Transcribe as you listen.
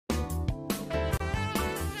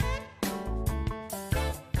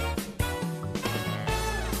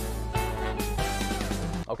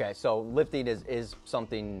Okay, so lifting is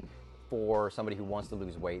something for somebody who wants to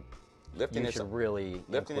lose weight. Lifting is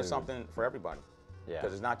something for everybody. Yeah.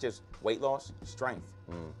 Because it's not just weight loss, strength,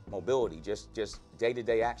 mobility, just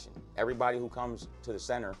day-to-day action. Everybody who comes to the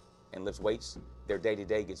center and lifts weights, their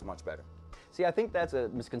day-to-day gets much better. See, I think that's a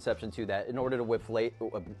misconception too, that in order to lift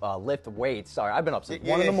weights, sorry, I've been up since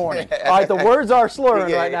 1 in the morning. All right, the words are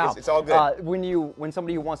slurring right now. It's all good. When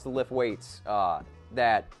somebody who wants to lift weights,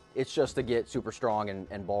 that it's just to get super strong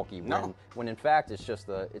and bulky. When in fact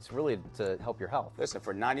it's really to help your health. Listen,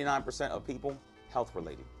 for 99% of people, health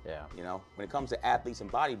related. Yeah. You know, when it comes to athletes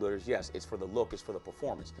and bodybuilders, yes, it's for the look, it's for the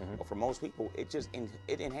performance. But for most people,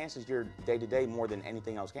 it enhances your day-to-day more than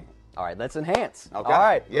anything else can. All right, let's enhance. Okay. All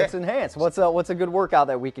right, let's enhance. What's a good workout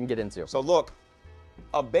that we can get into? So look,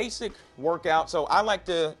 a basic workout. So I like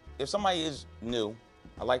to, if somebody is new,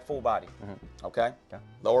 I like full body. Okay?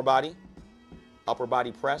 Lower body, upper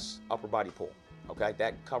body press, upper body pull. Okay,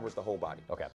 that covers the whole body. Okay.